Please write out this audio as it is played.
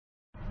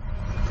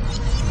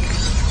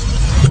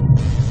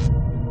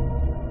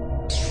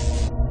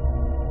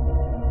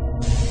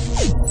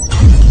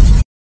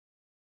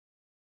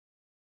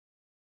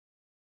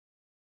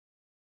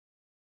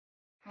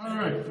All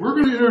right, we're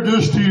going to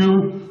introduce to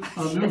you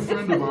a new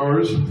friend of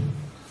ours,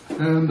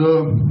 and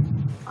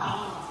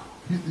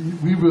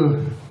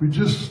we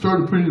just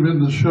started putting him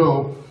in the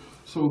show.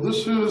 So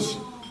this is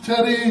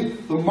Teddy,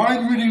 the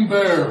mind-reading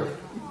bear. There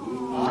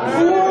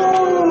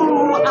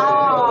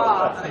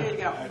you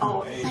go.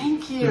 Oh,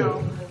 thank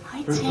you.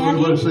 Hi, Teddy.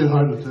 Everybody say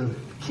hi to Teddy.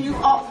 Can you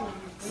all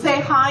say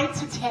hi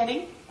to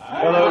Teddy?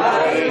 Hello.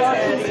 I love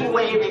his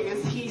waving.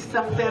 Is he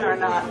something or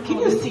not? Can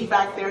you see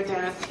back there,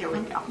 Dennis? Here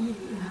we go.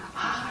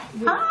 Hi.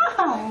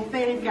 Hi.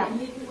 There you go.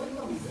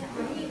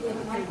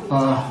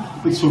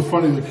 It's so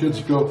funny, the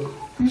kids go,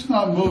 he's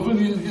not moving.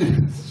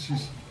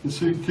 You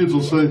see, kids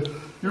will say,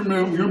 you're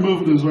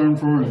moving his arm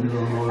for him. You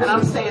know, and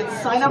I'm saying,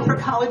 sign up for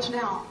college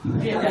now.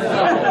 Here's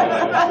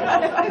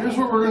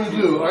what we're going to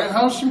do. I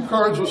have some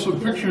cards with some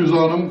pictures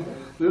on them.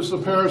 There's a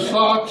pair of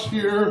socks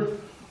here,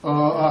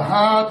 a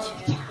hat,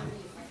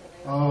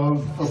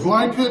 a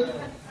blanket,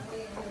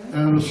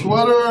 and a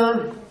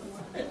sweater,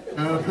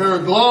 and a pair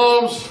of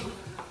gloves,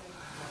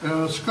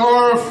 and a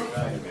scarf,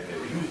 a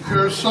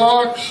pair of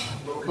socks.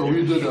 Oh,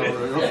 we did that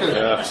already. Okay.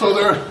 Yeah. So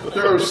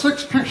there are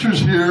 6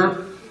 pictures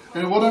here,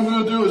 and what I'm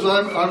going to do is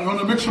I'm going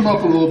to mix them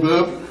up a little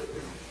bit,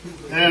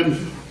 and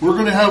we're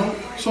going to have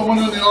someone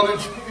in the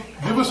audience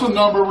give us a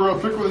number. We're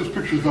going to pick one of these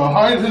pictures. Now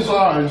hide his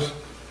eyes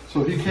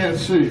so he can't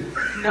see.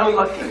 No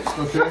looking.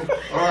 Okay.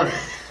 All right.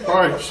 All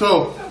right.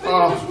 So.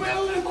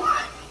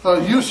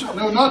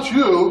 No, not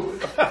you,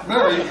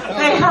 Mary.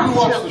 No, you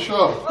watch the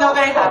show. No,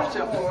 they have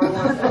to.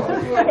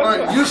 All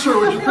right, you, sir,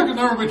 would you pick a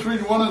number between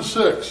 1 and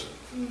 6?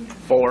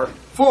 4.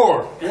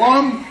 4.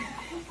 1,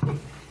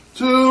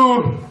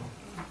 2,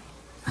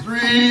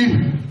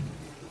 3,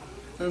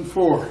 and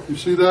 4. You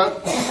see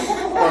that?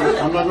 All right,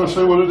 I'm not going to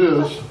say what it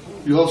is.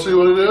 You all see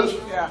what it is?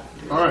 Yeah.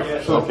 All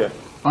right, so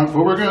what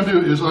we're going to do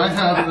is I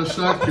have in a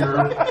sack here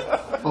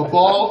a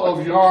ball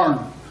of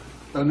yarn.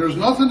 And there's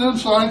nothing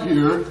inside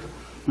here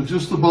but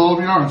just the ball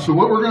of yarn. So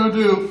what we're going to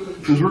do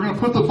is we're going to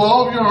put the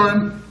ball of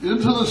yarn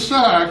into the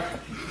sack,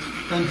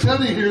 and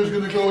Teddy here is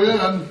going to go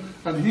in,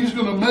 and he's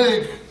going to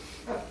make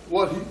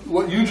what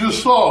you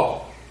just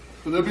saw.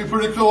 Would that be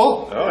pretty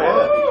cool? Oh,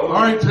 yeah. All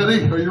right,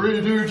 Teddy, are you ready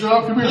to do your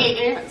job? Come here. He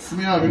is. Let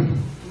me have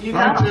you. All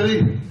right,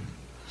 Teddy.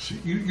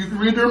 You can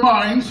read their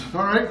minds.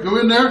 All right, go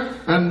in there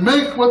and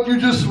make what they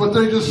just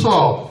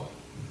saw.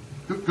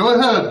 Go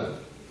ahead.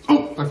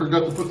 Oh, I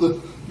forgot to put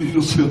the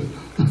needles in.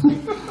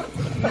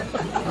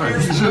 All right,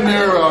 he's in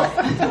there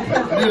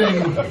knitting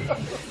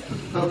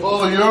a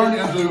ball of yarn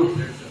into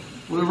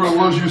whatever it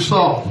was you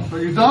saw. Are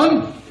you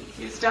done?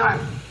 He's done.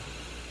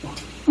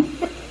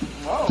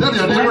 Teddy,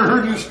 I never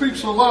heard you speak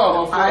so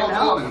loud. I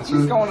know.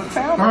 He's going to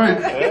town. All right,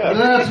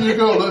 there you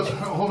go.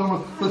 Hold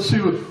on. Let's see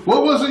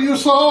what was it you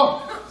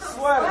saw?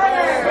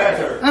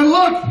 Sweater. And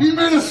look, he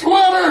made a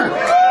sweater.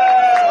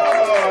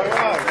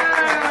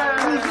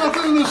 There's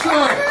nothing in the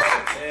sack.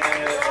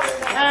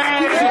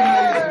 Industrious.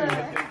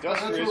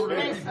 That's what we're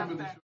going to keep him in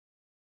the